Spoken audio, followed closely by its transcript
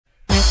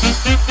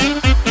What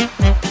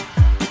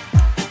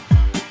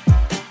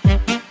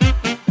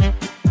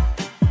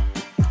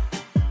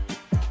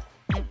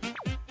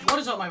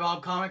is up, my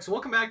Bob Comics?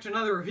 Welcome back to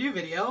another review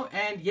video,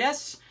 and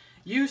yes,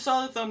 you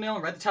saw the thumbnail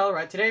and read the title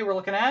right. Today we're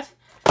looking at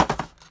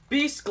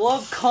B.E.A.S.T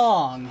Glove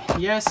Kong.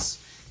 Yes.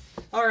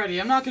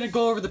 Alrighty, I'm not going to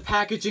go over the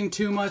packaging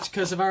too much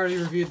because I've already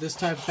reviewed this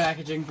type of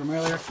packaging from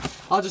earlier.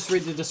 I'll just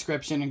read the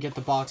description and get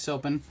the box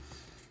open.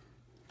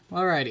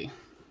 Alrighty.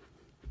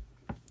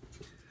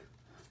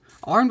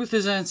 Armed with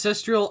his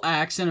ancestral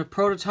axe and a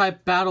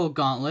prototype battle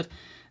gauntlet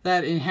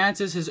that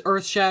enhances his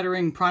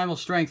earth-shattering primal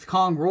strength,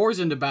 Kong roars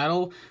into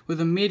battle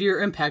with a meteor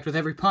impact with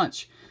every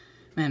punch.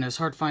 Man, it was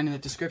hard finding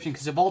that description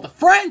because of all the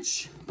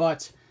French!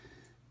 But,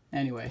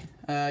 anyway.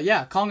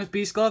 Yeah, Kong with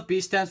B.E.A.S.T Glove.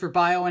 B stands for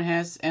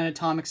Bio-Enhanced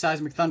Anatomic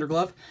Seismic Thunder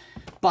Glove.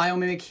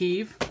 Biomimic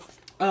Heave.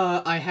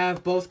 I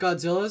have both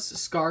Godzillas,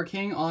 Scar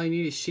King, All You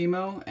Need Is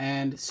Shimo,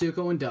 and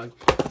Suko and Doug.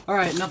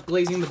 Alright, enough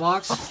blazing the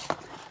box.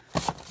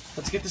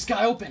 Let's get this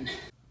guy open.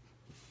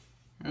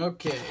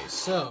 Okay,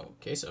 so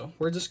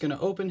we're just gonna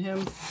open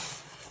him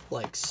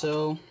like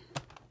so.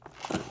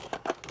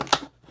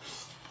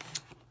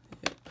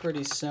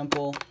 Pretty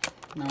simple,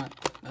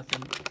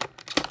 nothing.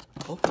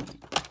 Open.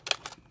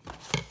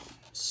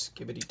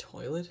 Skibbity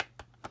toilet.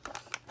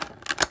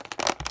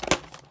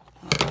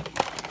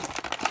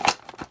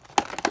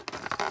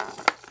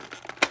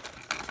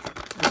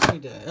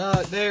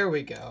 There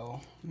we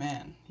go.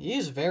 Man, he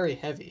is very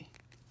heavy.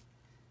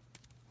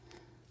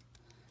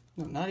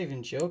 No, not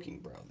even joking,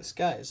 bro. This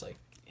guy is, like,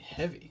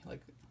 heavy.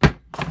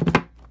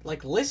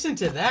 Like, listen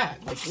to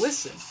that. Like,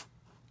 listen.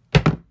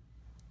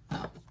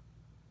 No.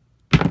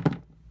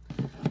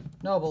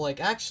 No, but,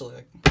 like, actually,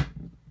 like...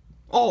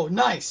 Oh,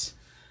 nice!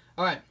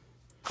 Alright.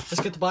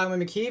 Let's get the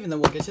Biomimic Heave, and then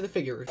we'll get to the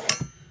figure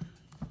review.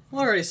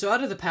 Alrighty, so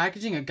out of the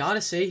packaging, I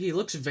gotta say, he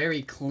looks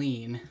very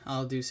clean.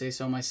 I'll do say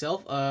so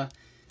myself.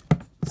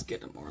 Let's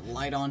get more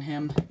light on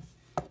him.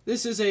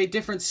 This is a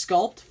different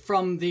sculpt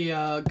from the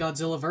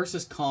Godzilla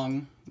vs.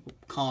 Kong.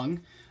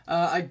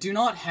 I do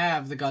not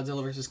have the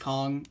Godzilla vs.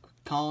 Kong.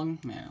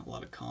 Man, a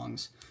lot of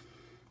Kongs.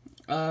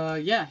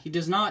 Yeah, he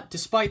does not,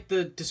 despite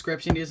the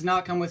description, he does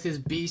not come with his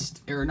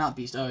Beast, or not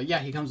Beast, yeah,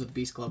 he comes with the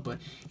B.E.A.S.T Glove, but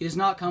he does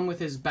not come with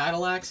his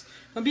battle axe.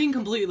 If I'm being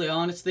completely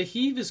honest, the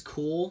heave is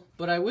cool,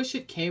 but I wish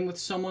it came with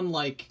someone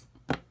like,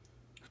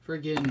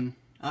 friggin',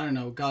 I don't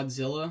know,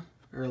 Godzilla,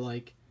 or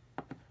like,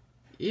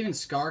 even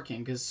Scar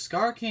King, because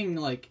Scar King,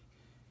 like,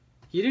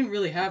 he didn't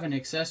really have an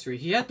accessory.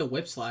 He had the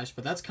whip slash,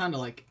 but that's kind of,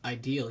 like,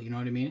 ideal, you know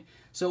what I mean?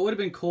 So it would have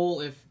been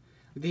cool if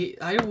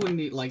I wouldn't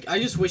need, like, I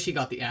just wish he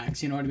got the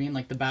axe, you know what I mean?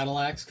 Like, the battle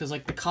axe, because,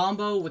 like, the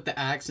combo with the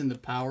axe and the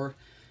power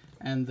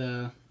and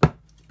the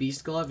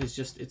B.E.A.S.T Glove is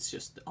just, it's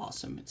just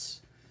awesome. It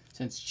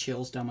sends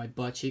chills down my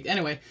butt cheek.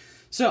 Anyway,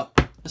 so,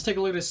 let's take a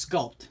look at his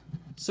sculpt.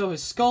 So,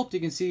 his sculpt, you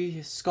can see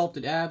his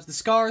sculpted abs. The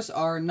scars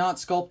are not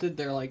sculpted,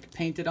 they're, like,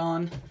 painted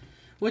on,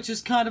 which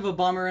is kind of a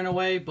bummer in a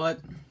way,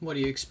 but what do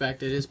you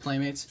expect? It is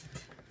Playmates.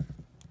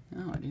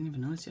 Oh, I didn't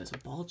even notice he has a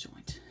ball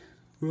joint.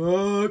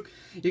 Look!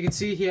 You can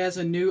see he has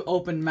a new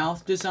open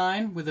mouth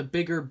design with a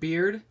bigger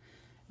beard,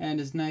 and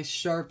his nice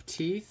sharp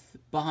teeth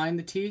behind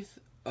the teeth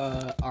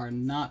are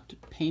not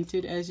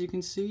painted, as you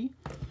can see.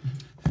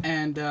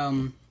 And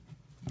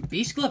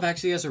B.E.A.S.T Glove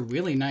actually has a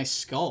really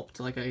nice sculpt,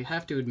 like, I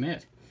have to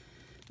admit.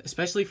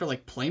 Especially for,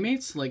 like,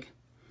 Playmates. Like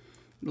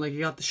you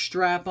got the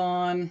strap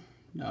on.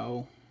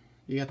 No.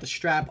 You got the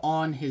strap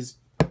on his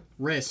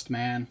wrist,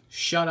 man.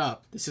 Shut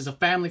up. This is a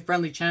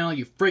family-friendly channel,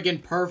 you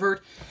friggin'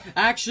 pervert.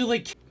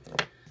 Actually...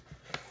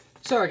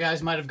 Sorry,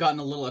 guys, might have gotten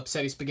a little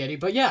upsetty spaghetti,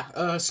 but yeah,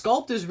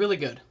 sculpt is really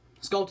good.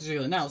 Sculpt is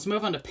really good. Now, let's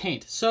move on to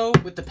paint. So,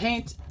 with the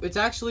paint, it's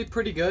actually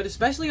pretty good,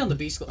 especially on the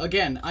B.E.A.S.T Glove.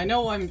 Again, I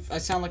know I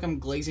sound like I'm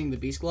glazing the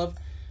B.E.A.S.T Glove.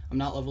 I'm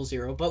not level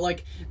 0, but,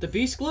 like, the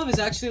B.E.A.S.T Glove is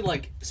actually,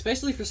 like,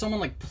 especially for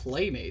someone like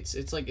Playmates,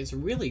 it's, like, it's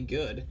really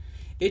good.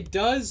 It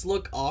does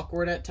look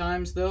awkward at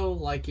times, though.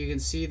 Like, you can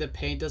see the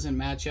paint doesn't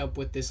match up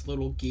with this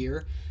little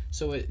gear,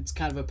 so it's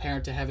kind of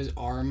apparent to have his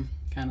arm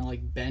kind of,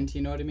 like, bent,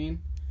 you know what I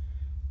mean?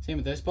 Same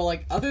with this, but,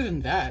 like, other than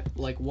that,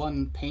 like,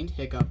 one paint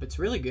hiccup, it's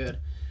really good.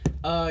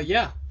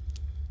 Yeah.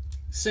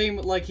 Same,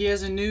 like, he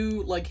has a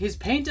new, like, his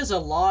paint is a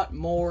lot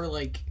more,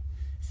 like,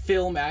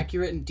 film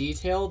accurate and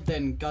detailed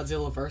than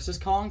Godzilla vs.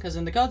 Kong, because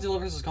in the Godzilla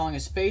vs. Kong,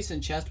 his face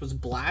and chest was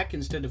black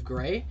instead of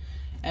gray,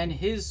 and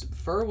his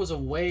fur was a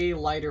way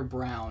lighter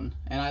brown,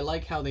 and I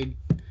like how they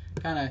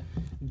kind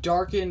of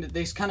darkened,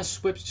 they kind of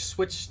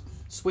switched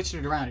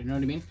it around, you know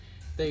what I mean?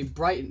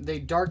 They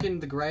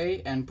darkened the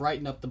gray and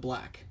brightened up the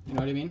black, you know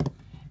what I mean?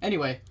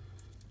 Anyway,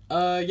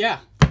 yeah.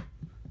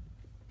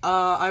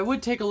 I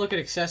would take a look at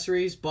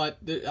accessories, but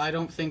I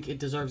don't think it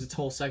deserves its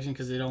whole section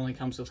because it only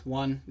comes with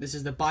one. This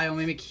is the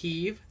Biomimic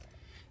Heave,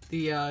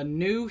 the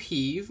new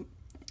Heave.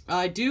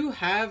 I do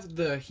have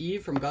the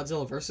Heave from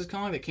Godzilla vs.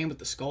 Kong that came with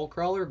the Skull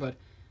Crawler, but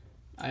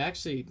I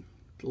actually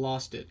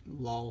lost it.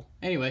 Lol.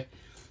 Anyway,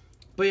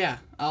 but yeah,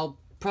 I'll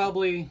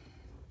probably...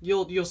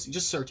 You'll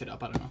just search it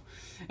up, I don't know.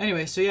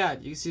 Anyway, so yeah,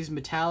 you can see it's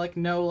metallic,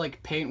 no,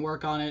 like, paint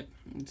work on it.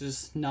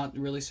 Just not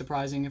really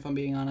surprising, if I'm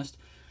being honest.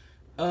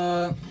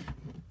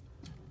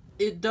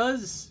 It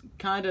does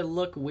kind of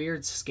look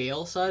weird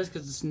scale size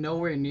because it's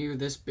nowhere near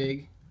this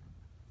big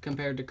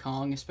compared to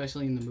Kong,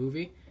 especially in the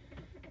movie.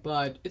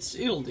 But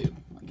it'll do.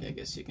 Like, I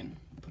guess you can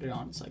put it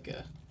on as like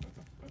a...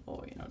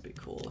 Oh, you know, it'd be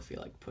cool if you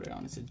like put it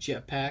on as a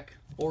jetpack.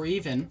 Or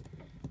even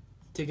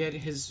to get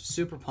his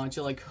super punch,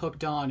 it like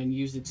hooked on and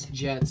used its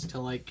jets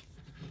to like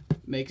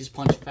make his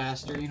punch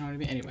faster, you know what I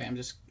mean? Anyway, I'm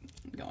just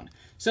going.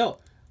 So,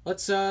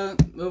 let's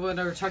move on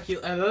to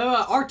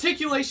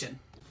articulation.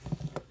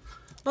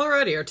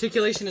 Alrighty,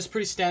 articulation is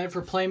pretty standard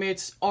for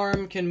Playmates.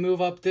 Arm can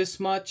move up this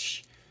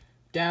much,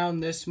 down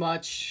this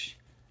much,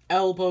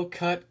 elbow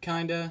cut,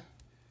 kinda.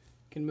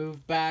 Can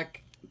move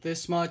back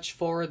this much,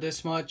 forward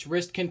this much.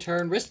 Wrist can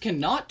turn. Wrist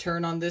cannot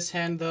turn on this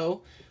hand,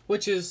 though,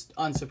 which is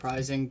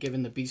unsurprising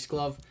given the Beast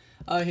Glove.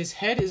 His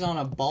head is on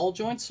a ball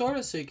joint, sort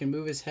of, so you can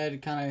move his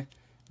head kind of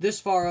this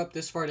far up,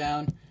 this far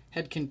down.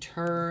 Head can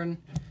turn.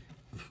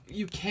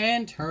 You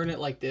can turn it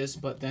like this,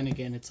 but then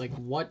again, it's like,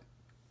 what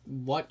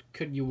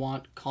could you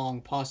want Kong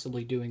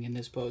possibly doing in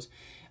this pose?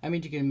 I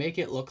mean, you can make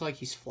it look like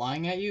he's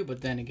flying at you,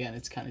 but then again,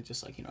 it's kind of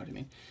just like, you know what I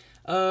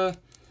mean?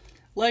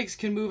 Legs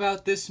can move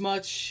out this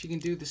much. You can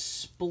do the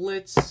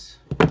splits.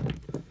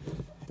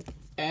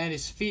 And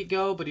his feet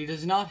go, but he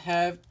does not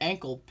have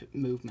ankle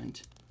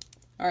movement.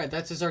 Alright,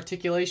 that's his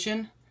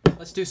articulation.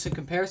 Let's do some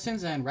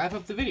comparisons and wrap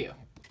up the video.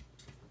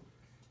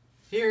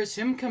 Here's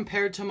him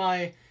compared to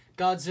my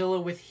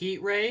Godzilla with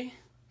Heat Ray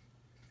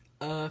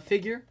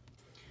figure.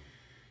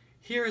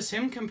 Here is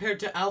him compared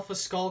to Alpha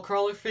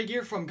Skullcrawler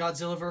figure from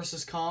Godzilla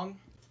vs. Kong.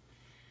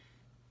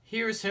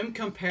 Here is him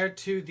compared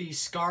to the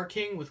Scar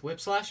King with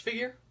Whipslash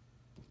figure.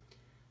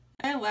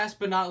 And last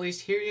but not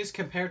least, here he is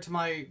compared to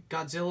my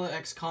Godzilla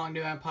x Kong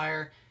New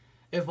Empire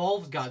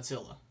Evolved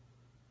Godzilla.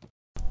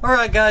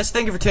 Alright guys,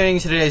 thank you for tuning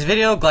into today's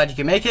video. Glad you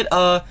can make it.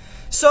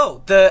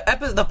 So,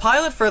 the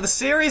pilot for the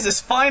series is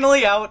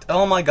finally out.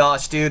 Oh my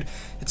gosh, dude.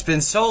 It's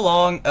been so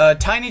long.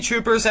 Tiny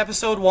Troopers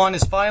episode 1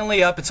 is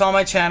finally up. It's on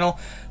my channel.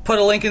 Put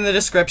a link in the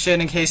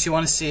description in case you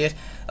want to see it.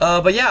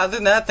 But yeah, other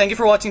than that, thank you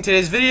for watching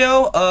today's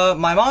video.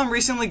 My mom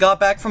recently got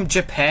back from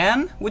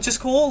Japan, which is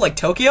cool, like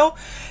Tokyo,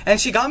 and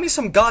she got me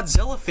some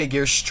Godzilla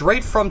figures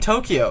straight from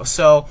Tokyo.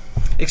 So,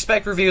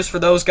 expect reviews for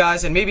those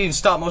guys, and maybe even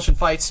stop-motion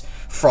fights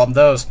from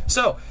those.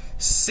 So,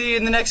 see you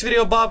in the next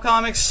video, Bob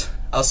Comics.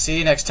 I'll see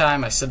you next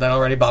time. I said that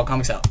already. Bob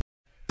Comics out.